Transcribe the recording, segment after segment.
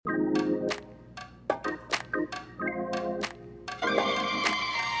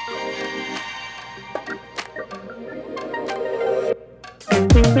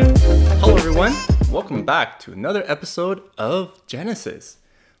welcome back to another episode of Genesis.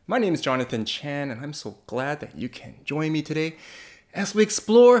 My name is Jonathan Chan, and I'm so glad that you can join me today as we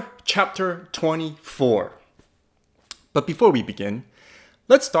explore chapter 24. But before we begin,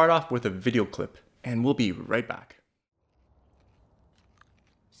 let's start off with a video clip, and we'll be right back.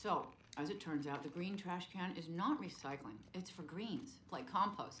 So, as it turns out, the green trash can is not recycling. It's for greens, like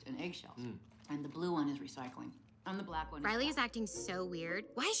compost and eggshells. And the blue one is recycling. And the black one Riley is acting so weird.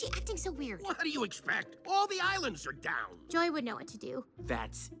 Why is she acting so weird? What do you expect? All the islands are down. Joy would know what to do.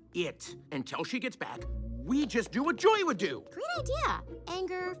 That's it. Until she gets back, we just do what Joy would do. Great idea.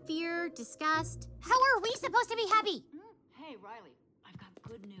 Anger, fear, disgust. How are we supposed to be happy? Hey, Riley, I've got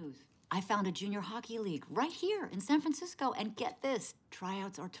good news. I found a junior hockey league right here in San Francisco, and get this,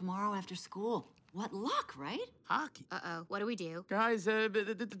 tryouts are tomorrow after school. What luck, right? Hockey. Uh-oh, what do we do? Guys,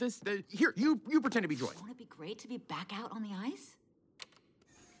 here, you pretend to be Joy. Won't it be great to be back out on the ice?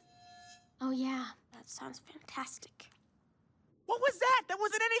 Oh yeah, that sounds fantastic. What was that? That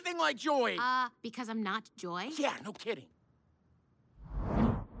wasn't anything like Joy. Because I'm not Joy? Yeah, no kidding.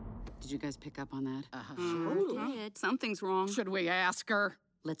 Did you guys pick up on that? Sure did. Something's wrong. Should we ask her?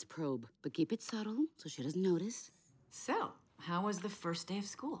 Let's probe, but keep it subtle so she doesn't notice. So, how was the first day of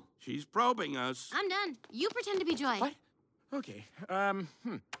school? She's probing us. I'm done. You pretend to be Joy. What? Okay,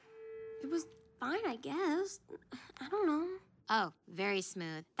 It was fine, I guess. I don't know. Oh, very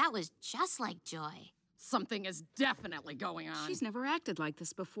smooth. That was just like Joy. Something is definitely going on. She's never acted like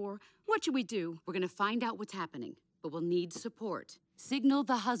this before. What should we do? We're gonna find out what's happening, but we'll need support. Signal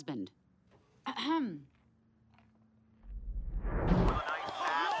the husband. Ahem.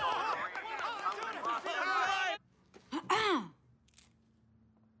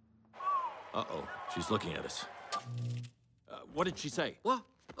 Uh-oh, she's looking at us. What did she say? What?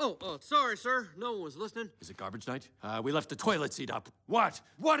 Oh, sorry, sir. No one was listening. Is it garbage night? We left the toilet seat up. What?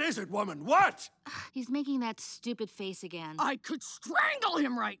 What is it, woman? What? He's making that stupid face again. I could strangle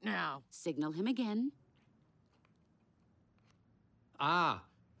him right now. Signal him again.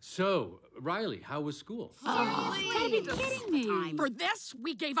 So, Riley, how was school? You gotta be kidding me. For this,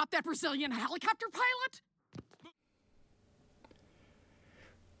 we gave up that Brazilian helicopter pilot?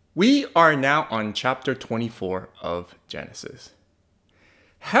 We are now on chapter 24 of Genesis.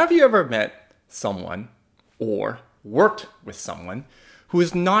 Have you ever met someone or worked with someone who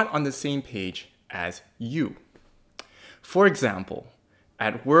is not on the same page as you? For example,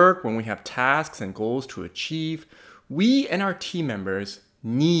 at work, when we have tasks and goals to achieve, we and our team members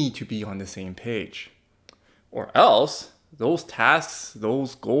need to be on the same page. Or else, those tasks,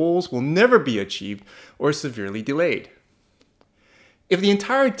 those goals will never be achieved or severely delayed. If the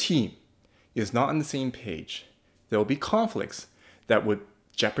entire team is not on the same page, there will be conflicts that would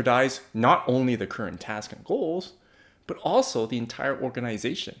jeopardize not only the current task and goals, but also the entire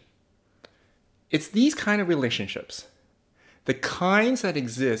organization. It's these kind of relationships, the kinds that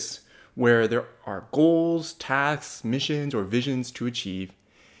exist where there are goals, tasks, missions, or visions to achieve.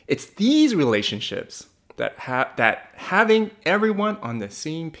 It's these relationships that having everyone on the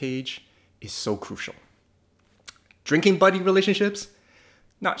same page is so crucial. Drinking buddy relationships?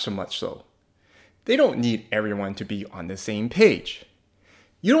 Not so much so. They don't need everyone to be on the same page.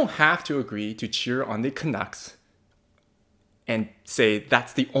 You don't have to agree to cheer on the Canucks and say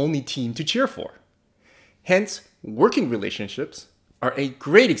that's the only team to cheer for. Hence, working relationships are a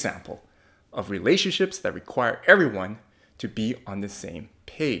great example of relationships that require everyone to be on the same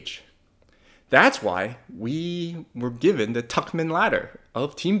page. That's why we were given the Tuckman ladder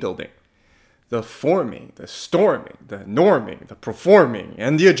of team building. The forming, the storming, the norming, the performing,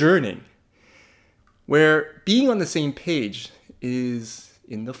 and the adjourning. Where being on the same page is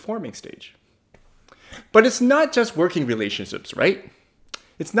in the forming stage. But it's not just working relationships, right?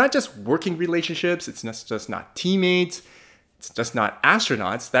 It's not just working relationships, it's just not teammates, it's just not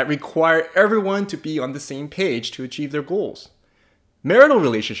astronauts that require everyone to be on the same page to achieve their goals. Marital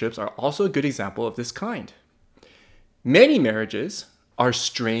relationships are also a good example of this kind. Many marriages are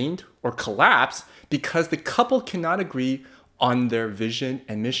strained or collapse because the couple cannot agree on their vision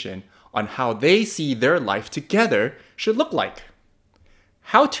and mission on how they see their life together should look like.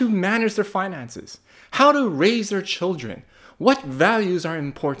 How to manage their finances, how to raise their children, what values are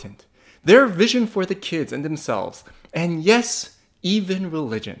important, their vision for the kids and themselves, and yes, even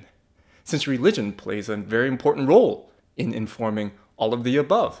religion. Since religion plays a very important role in informing all of the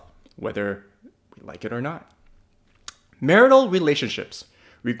above, whether we like it or not. Marital relationships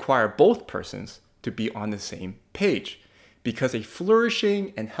require both persons to be on the same page because a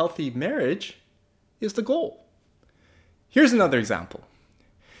flourishing and healthy marriage is the goal. Here's another example.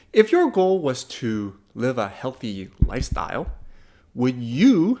 If your goal was to live a healthy lifestyle, would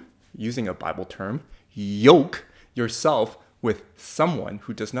you, using a Bible term, yoke yourself with someone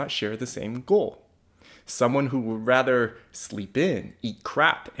who does not share the same goal. Someone who would rather sleep in, eat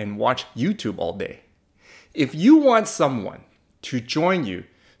crap, and watch YouTube all day. If you want someone to join you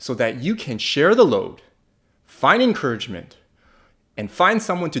so that you can share the load, find encouragement, and find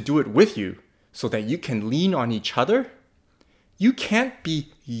someone to do it with you so that you can lean on each other, you can't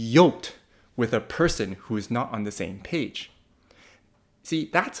be yoked with a person who is not on the same page. See,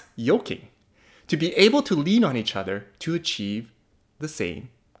 that's yoking. To be able to lean on each other to achieve the same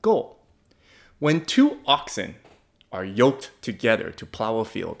goal. When two oxen are yoked together to plow a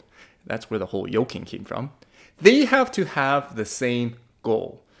field, that's where the whole yoking came from, they have to have the same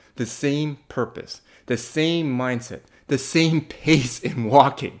goal, the same purpose, the same mindset, the same pace in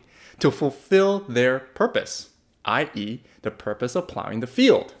walking to fulfill their purpose, i.e., the purpose of plowing the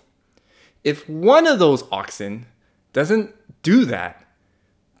field. If one of those oxen doesn't do that,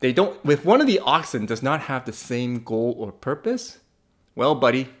 if one of the oxen does not have the same goal or purpose, well,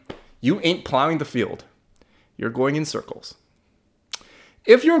 buddy, you ain't plowing the field. You're going in circles.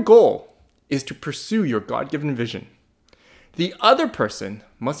 If your goal is to pursue your God-given vision, the other person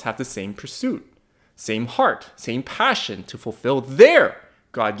must have the same pursuit, same heart, same passion to fulfill their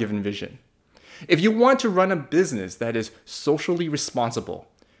God-given vision. If you want to run a business that is socially responsible,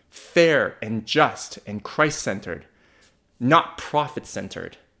 fair and just and Christ-centered, not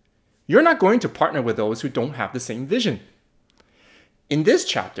profit-centered, you're not going to partner with those who don't have the same vision. In this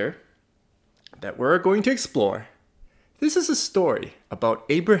chapter that we're going to explore, this is a story about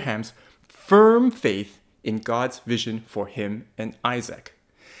Abraham's firm faith in God's vision for him and Isaac,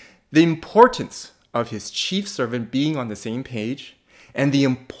 the importance of his chief servant being on the same page, and the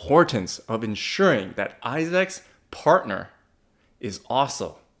importance of ensuring that Isaac's partner is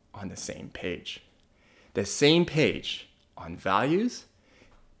also on the same page. The same page on values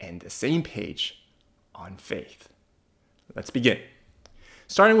and the same page on faith. Let's begin.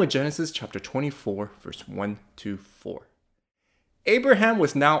 Starting with Genesis chapter 24, verse 1 to 4. Abraham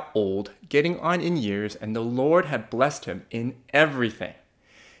was now old, getting on in years, and the Lord had blessed him in everything.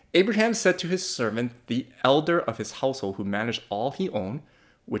 Abraham said to his servant, the elder of his household who managed all he owned,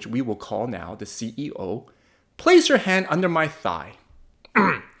 which we will call now the CEO, place your hand under my thigh,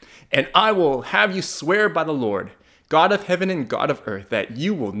 and I will have you swear by the Lord, God of heaven and God of earth, that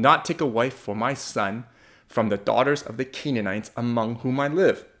you will not take a wife for my son from the daughters of the Canaanites among whom I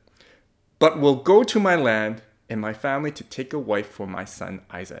live, but will go to my land and my family to take a wife for my son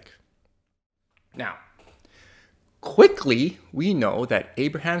Isaac. Now, quickly, we know that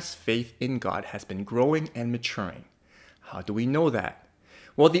Abraham's faith in God has been growing and maturing. How do we know that?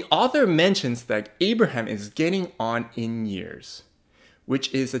 Well, the author mentions that Abraham is getting on in years,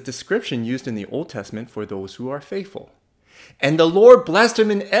 which is a description used in the Old Testament for those who are faithful. And the Lord blessed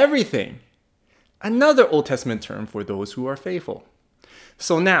him in everything, another Old Testament term for those who are faithful.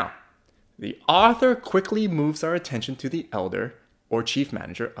 So now, the author quickly moves our attention to the elder or chief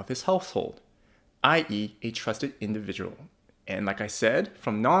manager of his household, i.e., a trusted individual. And like I said,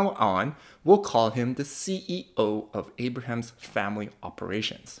 from now on, we'll call him the CEO of Abraham's family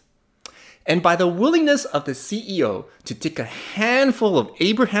operations. And by the willingness of the CEO to take a handful of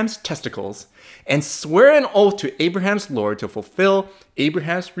Abraham's testicles and swear an oath to Abraham's Lord to fulfill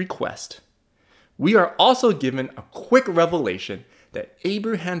Abraham's request, we are also given a quick revelation that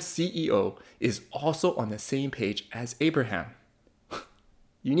Abraham's CEO is also on the same page as Abraham.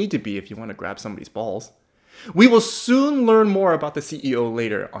 You need to be if you want to grab somebody's balls. We will soon learn more about the CEO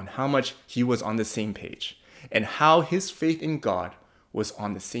later on how much he was on the same page and how his faith in God was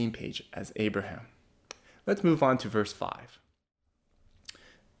on the same page as Abraham. Let's move on to verse 5.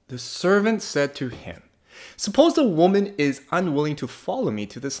 The servant said to him, suppose the woman is unwilling to follow me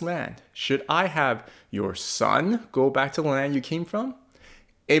to this land. Should I have your son go back to the land you came from?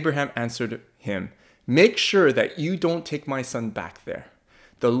 Abraham answered him, make sure that you don't take my son back there.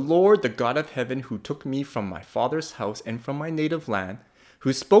 The Lord, the God of heaven, who took me from my father's house and from my native land,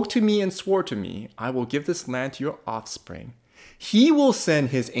 who spoke to me and swore to me, I will give this land to your offspring. He will send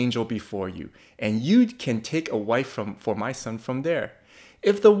his angel before you, and you can take a wife for my son from there.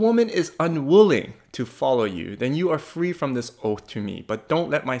 If the woman is unwilling to follow you, then you are free from this oath to me, but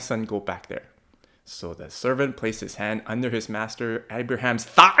don't let my son go back there. So the servant placed his hand under his master Abraham's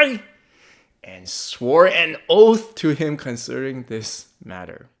thigh and swore an oath to him concerning this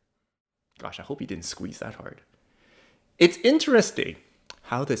matter. Gosh, I hope he didn't squeeze that hard. It's interesting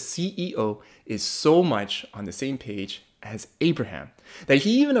how the CEO is so much on the same page as Abraham, that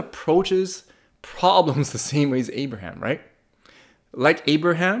he even approaches problems the same way as Abraham, right? Like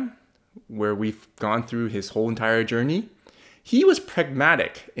Abraham, where we've gone through his whole entire journey, he was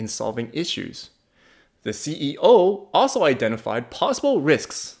pragmatic in solving issues. The CEO also identified possible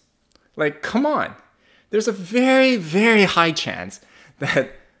risks. Like, come on, there's a very, very high chance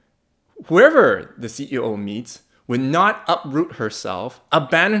that whoever the CEO meets would not uproot herself,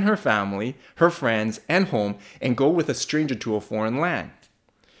 abandon her family, her friends, and home, and go with a stranger to a foreign land.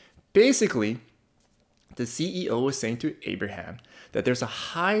 Basically, the CEO is saying to Abraham that there's a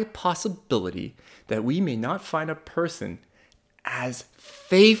high possibility that we may not find a person as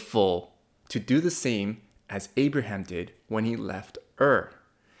faithful to do the same as Abraham did when he left Ur.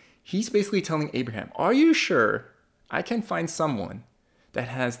 He's basically telling Abraham, are you sure I can find someone that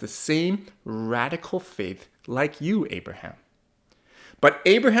has the same radical faith like you, Abraham? But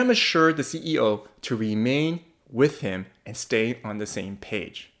Abraham assured the CEO to remain with him and stay on the same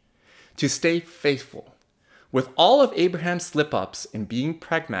page, to stay faithful. With all of Abraham's slip-ups in being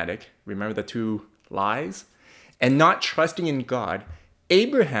pragmatic, remember the 2 lies, and not trusting in God,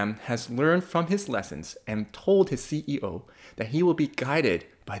 Abraham has learned from his lessons and told his CEO that he will be guided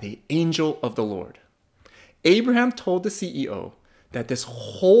by the angel of the Lord. Abraham told the CEO that this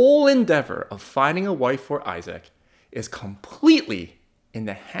whole endeavor of finding a wife for Isaac is completely in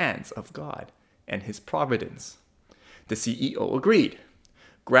the hands of God and his providence. The CEO agreed,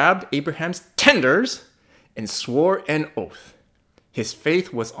 grabbed Abraham's tenders, and swore an oath. His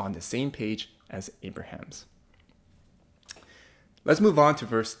faith was on the same page as Abraham's. Let's move on to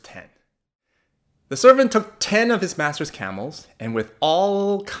verse 10. The servant took 10 of his master's camels, and with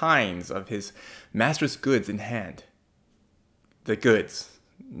all kinds of his master's goods in hand. The goods,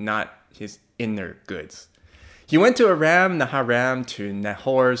 not his inner goods. He went to Aram Naharaim, to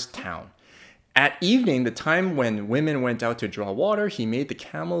Nahor's town. At evening, the time when women went out to draw water, he made the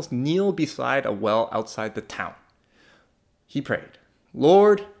camels kneel beside a well outside the town. He prayed,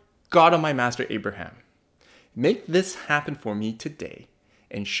 Lord, God of my master Abraham, make this happen for me today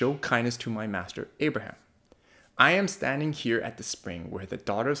and show kindness to my master Abraham. I am standing here at the spring where the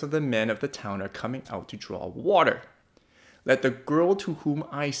daughters of the men of the town are coming out to draw water. Let the girl to whom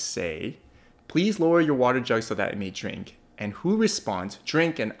I say, please lower your water jug so that I may drink, and who responds,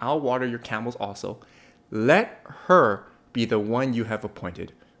 drink and I'll water your camels also, let her be the one you have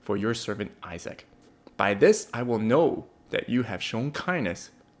appointed for your servant Isaac. By this I will know that you have shown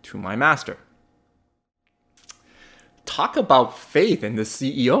kindness to my master. Talk about faith in the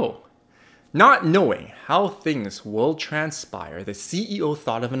CEO. Not knowing how things will transpire, the CEO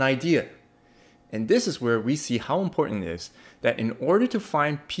thought of an idea. And this is where we see how important it is that in order to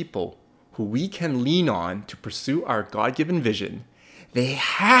find people who we can lean on to pursue our God-given vision, they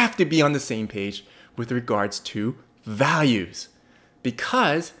have to be on the same page with regards to values.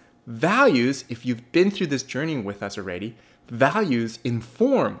 Because values, if you've been through this journey with us already, values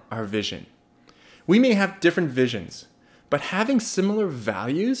inform our vision. We may have different visions, but having similar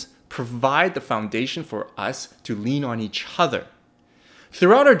values provide the foundation for us to lean on each other.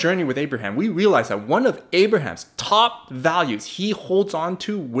 Throughout our journey with Abraham, we realize that one of Abraham's top values he holds on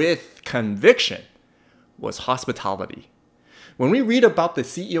to with conviction was hospitality. When we read about the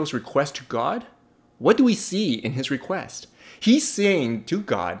CEO's request to God, what do we see in his request? He's saying to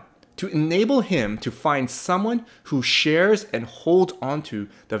God to enable him to find someone who shares and holds on to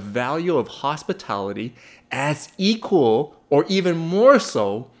the value of hospitality as equal or even more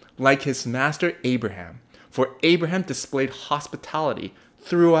so like his master Abraham. For Abraham displayed hospitality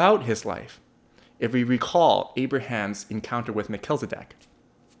throughout his life. If we recall Abraham's encounter with Melchizedek.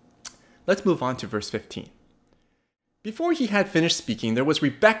 Let's move on to verse 15. Before he had finished speaking, there was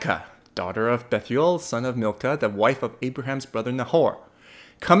Rebekah, daughter of Bethuel, son of Milcah, the wife of Abraham's brother Nahor,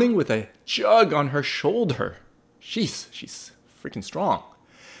 coming with a jug on her shoulder. She's freaking strong.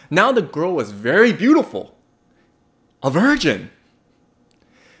 Now the girl was very beautiful, a virgin.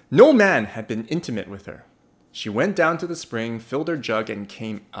 No man had been intimate with her. She went down to the spring, filled her jug, and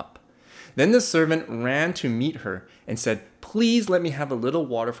came up. Then the servant ran to meet her and said, please let me have a little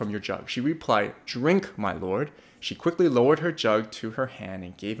water from your jug. She replied, drink, my lord. She quickly lowered her jug to her hand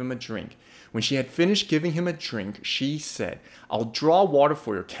and gave him a drink. When she had finished giving him a drink, she said, I'll draw water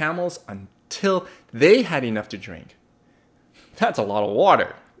for your camels until they had enough to drink. That's a lot of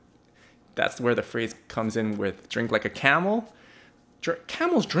water. That's where the phrase comes in with drink like a camel.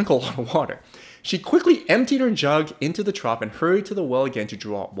 Camels drink a lot of water. She quickly emptied her jug into the trough and hurried to the well again to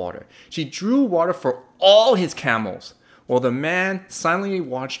draw water. She drew water for all his camels, while the man silently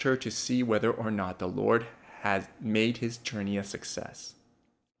watched her to see whether or not the Lord had made his journey a success.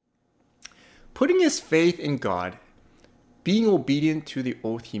 Putting his faith in God, being obedient to the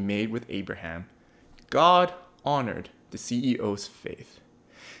oath he made with Abraham, God honored the CEO's faith.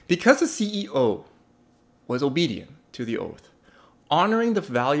 Because the CEO was obedient to the oath, honoring the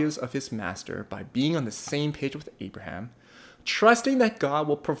values of his master by being on the same page with Abraham, trusting that God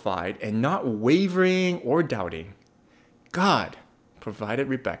will provide and not wavering or doubting, God provided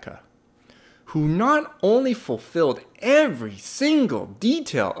Rebekah, who not only fulfilled every single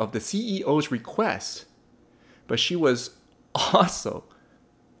detail of the CEO's request, but she was also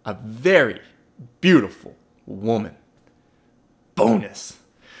a very beautiful woman. Bonus!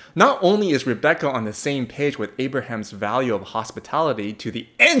 Not only is Rebekah on the same page with Abraham's value of hospitality to the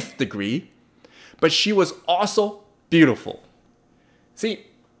nth degree, but she was also beautiful. See,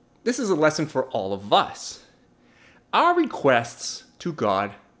 this is a lesson for all of us. Our requests to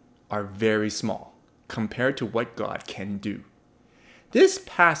God are very small compared to what God can do. This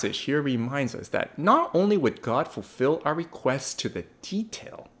passage here reminds us that not only would God fulfill our requests to the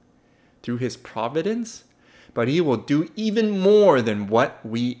detail through his providence, but he will do even more than what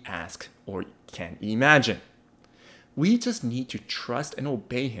we ask or can imagine. We just need to trust and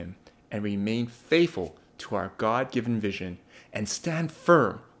obey him and remain faithful to our God-given vision and stand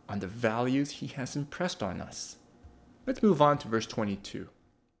firm on the values he has impressed on us. Let's move on to verse 22.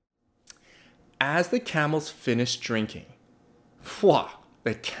 As the camels finished drinking,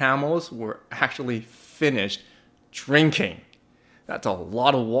 the camels were actually finished drinking. That's a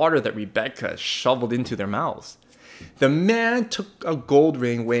lot of water that Rebekah shoveled into their mouths. The man took a gold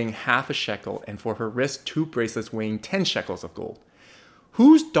ring weighing half a shekel, and for her wrist 2 bracelets weighing 10 shekels of gold.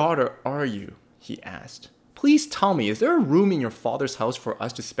 Whose daughter are you? He asked. Please tell me, is there a room in your father's house for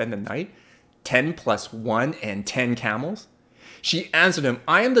us to spend the night? 10 plus 1 and 10 camels? She answered him,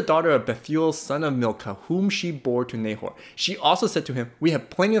 I am the daughter of Bethuel, son of Milcah, whom she bore to Nahor. She also said to him, we have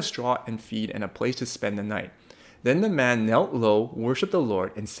plenty of straw and feed and a place to spend the night. Then the man knelt low, worshipped the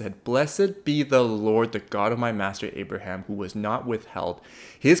Lord, and said, Blessed be the Lord, the God of my master Abraham, who has not withheld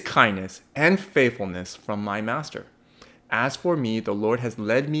his kindness and faithfulness from my master. As for me, the Lord has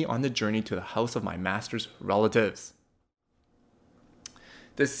led me on the journey to the house of my master's relatives.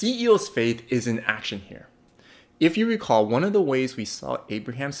 The CEO's faith is in action here. If you recall, one of the ways we saw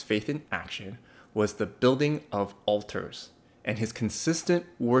Abraham's faith in action was the building of altars and his consistent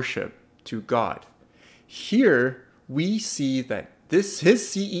worship to God. Here, we see that his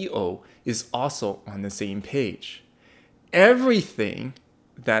CEO is also on the same page. Everything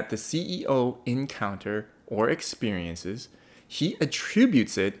that the CEO encounter or experiences, he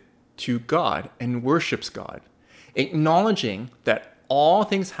attributes it to God and worships God, acknowledging that all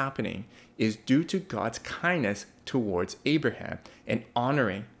things happening is due to God's kindness towards Abraham and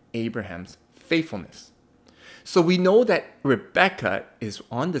honoring Abraham's faithfulness. So we know that Rebekah is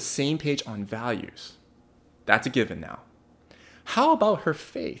on the same page on values. That's a given now. How about her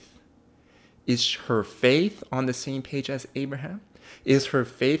faith? Is her faith on the same page as Abraham? Is her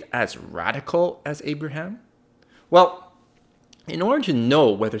faith as radical as Abraham? Well, in order to know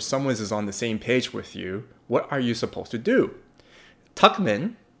whether someone is on the same page with you, what are you supposed to do?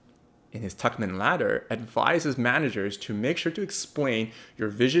 Tuckman, in his Tuckman Ladder, advises managers to make sure to explain your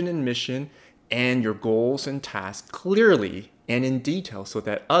vision and mission and your goals and tasks clearly and in detail so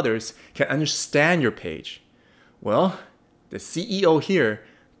that others can understand your page. Well, the CEO here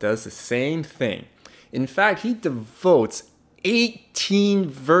does the same thing. In fact, he devotes 19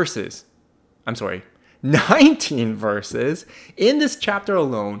 verses in this chapter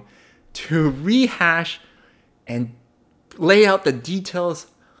alone to rehash and lay out the details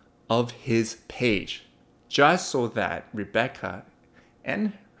of his page, just so that Rebekah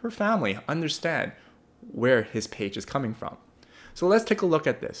and her family understand where his page is coming from. So let's take a look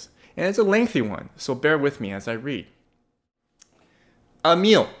at this. And it's a lengthy one, so bear with me as I read. A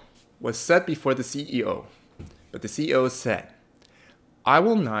meal was set before the CEO, but the CEO said, I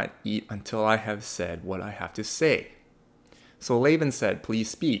will not eat until I have said what I have to say. So Laban said, Please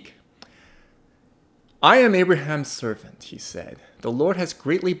speak. I am Abraham's servant, he said. The Lord has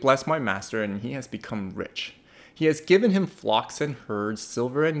greatly blessed my master, and he has become rich. He has given him flocks and herds,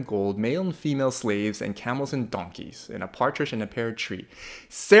 silver and gold, male and female slaves, and camels and donkeys, and a partridge and a pear tree.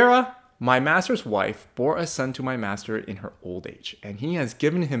 Sarah, my master's wife, bore a son to my master in her old age, and he has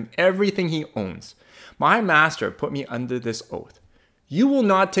given him everything he owns. My master put me under this oath. You will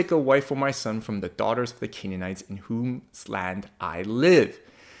not take a wife for my son from the daughters of the Canaanites in whose land I live,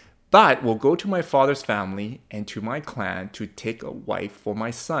 but will go to my father's family and to my clan to take a wife for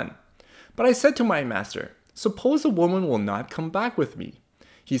my son. But I said to my master, Suppose the woman will not come back with me.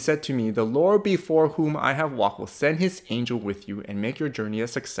 He said to me, The Lord before whom I have walked will send his angel with you and make your journey a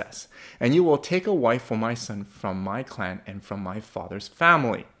success, and you will take a wife for my son from my clan and from my father's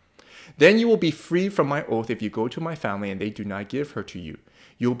family. Then you will be free from my oath if you go to my family and they do not give her to you.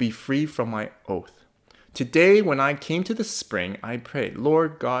 You will be free from my oath. Today, when I came to the spring, I prayed,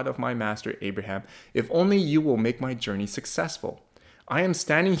 Lord God of my master Abraham, if only you will make my journey successful. I am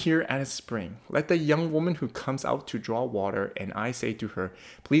standing here at a spring. Let the young woman who comes out to draw water, and I say to her,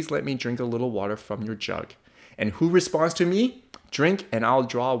 please let me drink a little water from your jug. And who responds to me? Drink, and I'll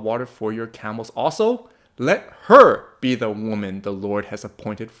draw water for your camels also. Let her be the woman the Lord has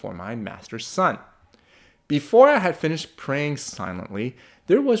appointed for my master's son. Before I had finished praying silently,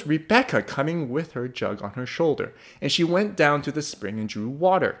 there was Rebekah coming with her jug on her shoulder, and she went down to the spring and drew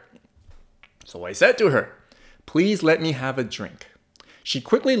water. So I said to her, please let me have a drink. She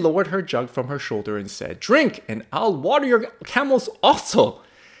quickly lowered her jug from her shoulder and said, drink, and I'll water your camels also.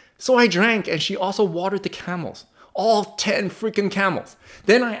 So I drank, and she also watered the camels, all 10 freaking camels.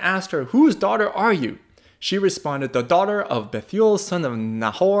 Then I asked her, whose daughter are you? She responded, the daughter of Bethuel, son of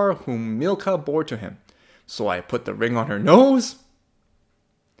Nahor, whom Milcah bore to him. So I put the ring on her nose.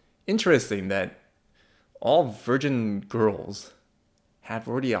 Interesting that all virgin girls have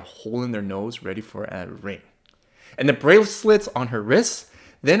already a hole in their nose ready for a ring. And the bracelets on her wrists.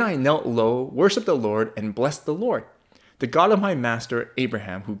 Then I knelt low, worshipped the Lord, and blessed the Lord, the God of my master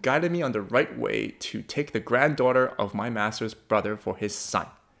Abraham, who guided me on the right way to take the granddaughter of my master's brother for his son.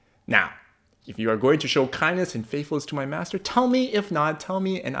 Now, if you are going to show kindness and faithfulness to my master, tell me. If not, tell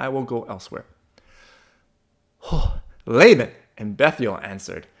me, and I will go elsewhere. Laban and Bethuel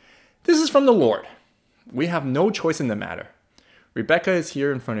answered, this is from the Lord. We have no choice in the matter. Rebekah is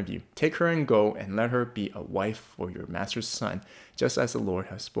here in front of you. Take her and go, and let her be a wife for your master's son, just as the Lord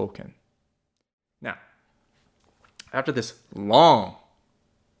has spoken. Now, after this long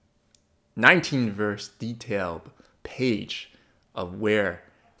 19-verse detailed page of where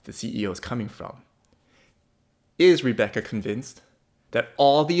the CEO is coming from, is Rebekah convinced that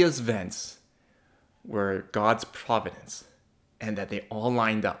all the events were God's providence and that they all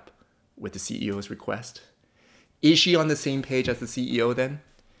lined up with the CEO's request? Is she on the same page as the CEO then?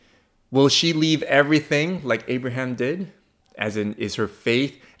 Will she leave everything like Abraham did? As in, is her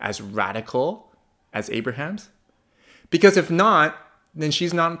faith as radical as Abraham's? Because if not, then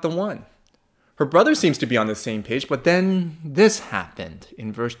she's not the one. Her brother seems to be on the same page, but then this happened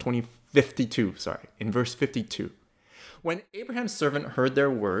in verse 52. When Abraham's servant heard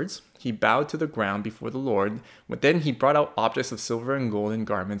their words, he bowed to the ground before the Lord. But then he brought out objects of silver and gold and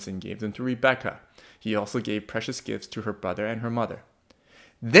garments and gave them to Rebekah. He also gave precious gifts to her brother and her mother.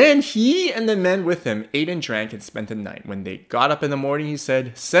 Then he and the men with him ate and drank and spent the night. When they got up in the morning, he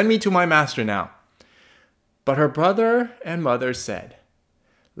said, send me to my master now. But her brother and mother said,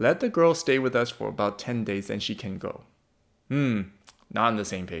 let the girl stay with us for about 10 days, then she can go. Not on the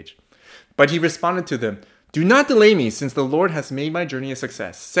same page. But he responded to them, do not delay me, since the Lord has made my journey a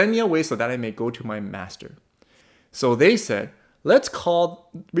success. Send me away so that I may go to my master. So they said, let's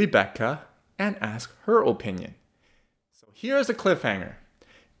call Rebekah and ask her opinion. So here's a cliffhanger.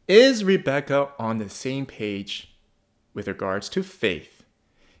 Is Rebekah on the same page with regards to faith?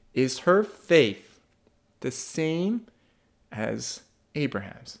 Is her faith the same as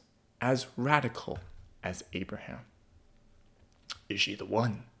Abraham's, as radical as Abraham? Is she the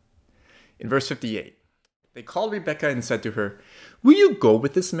one? In verse 58, they called Rebekah and said to her, will you go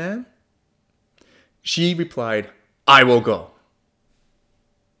with this man? She replied, I will go.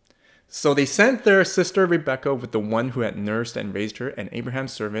 So they sent their sister Rebekah with the one who had nursed and raised her, and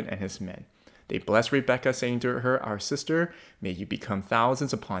Abraham's servant and his men. They blessed Rebekah, saying to her, our sister, may you become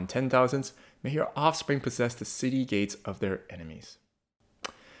thousands upon 10,000s. May your offspring possess the city gates of their enemies.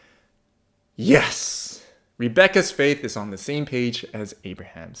 Yes! Rebekah's faith is on the same page as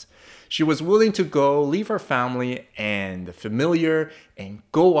Abraham's. She was willing to go, leave her family and the familiar, and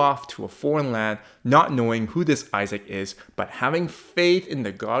go off to a foreign land, not knowing who this Isaac is, but having faith in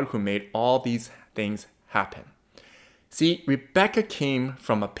the God who made all these things happen. See, Rebekah came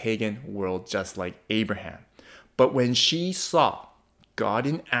from a pagan world just like Abraham. But when she saw God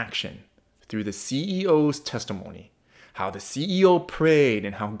in action through the CEO's testimony, how the CEO prayed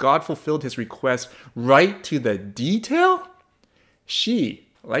and how God fulfilled his request right to the detail, she,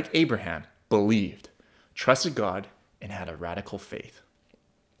 like Abraham, believed, trusted God, and had a radical faith.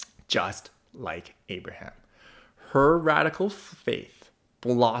 Just like Abraham. Her radical faith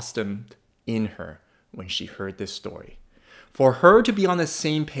blossomed in her when she heard this story. For her to be on the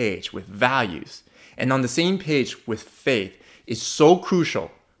same page with values and on the same page with faith is so crucial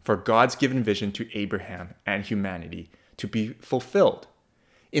for God's given vision to Abraham and humanity to be fulfilled.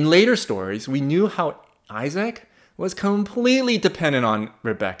 In later stories, we knew how Isaac was completely dependent on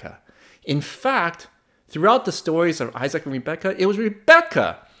Rebekah. In fact, throughout the stories of Isaac and Rebekah, it was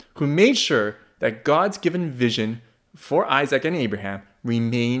Rebekah who made sure that God's given vision for Isaac and Abraham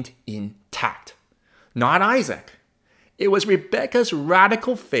remained intact. not Isaac. It was Rebekah's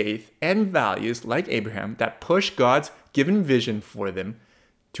radical faith and values, like Abraham, that pushed God's given vision for them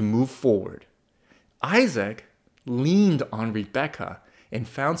to move forward. Isaac leaned on Rebekah and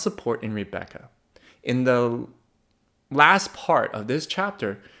found support in Rebekah. In the last part of this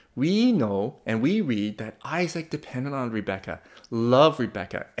chapter, we know and we read that Isaac depended on Rebekah, loved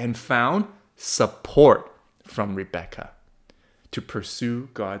Rebekah, and found support from Rebekah to pursue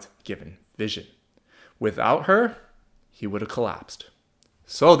God's given vision. Without her, he would have collapsed.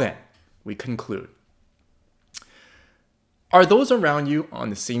 So then, we conclude. Are those around you on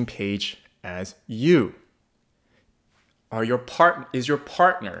the same page as you? Is your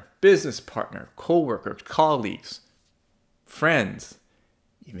partner, business partner, co-worker, colleagues, friends,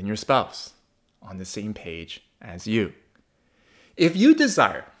 even your spouse on the same page as you? If you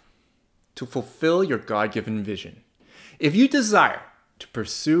desire to fulfill your God-given vision, if you desire to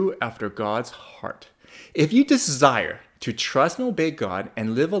pursue after God's heart, if you desire to trust and obey God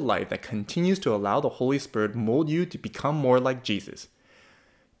and live a life that continues to allow the Holy Spirit mold you to become more like Jesus,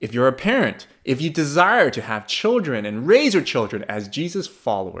 if you're a parent, if you desire to have children and raise your children as Jesus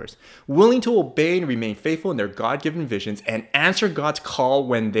followers, willing to obey and remain faithful in their God-given visions and answer God's call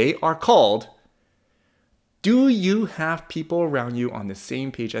when they are called, do you have people around you on the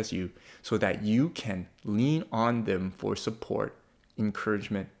same page as you so that you can lean on them for support,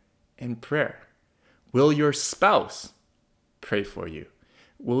 encouragement, and prayer? Will your spouse pray for you?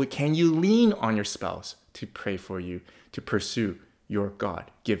 Can you lean on your spouse to pray for you to pursue your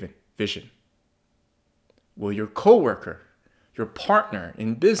God-given vision? Will your coworker, your partner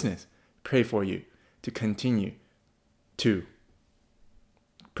in business, pray for you to continue to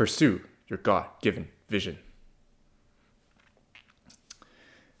pursue your God-given vision?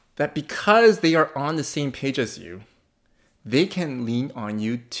 That because they are on the same page as you, they can lean on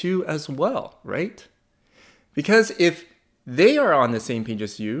you too as well, right? Because if they are on the same page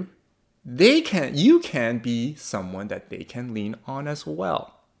as you can be someone that they can lean on as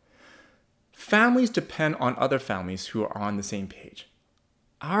well. Families depend on other families who are on the same page.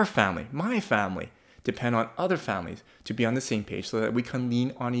 Our family, my family, depend on other families to be on the same page so that we can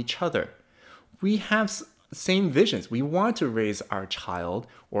lean on each other. We have same visions. We want to raise our child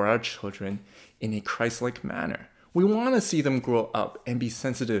or our children in a Christ-like manner. We want to see them grow up and be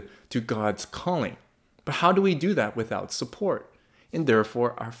sensitive to God's calling. But how do we do that without support? And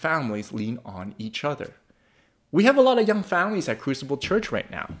therefore, our families lean on each other. We have a lot of young families at Crucible Church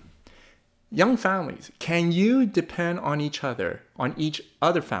right now. Young families, can you depend on each other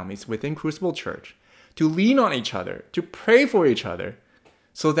families within Crucible Church to lean on each other, to pray for each other,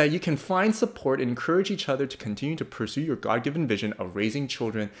 so that you can find support and encourage each other to continue to pursue your God-given vision of raising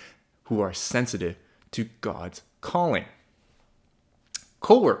children who are sensitive to God's calling?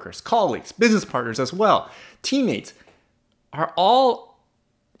 Co-workers, colleagues, business partners as well, teammates,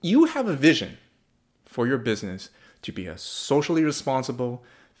 you have a vision for your business to be a socially responsible,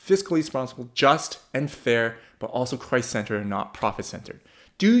 fiscally responsible, just and fair, but also Christ-centered and not profit-centered.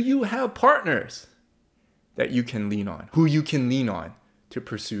 Do you have partners that you can lean on, who you can lean on to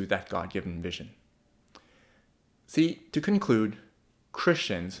pursue that God-given vision? See, to conclude,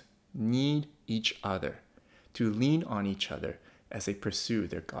 Christians need each other to lean on each other as they pursue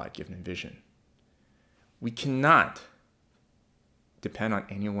their God-given vision. We cannot depend on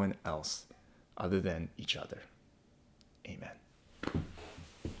anyone else other than each other. Amen.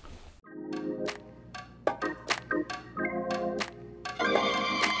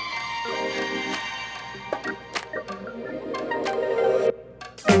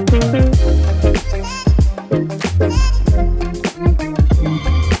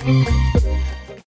 Thank you.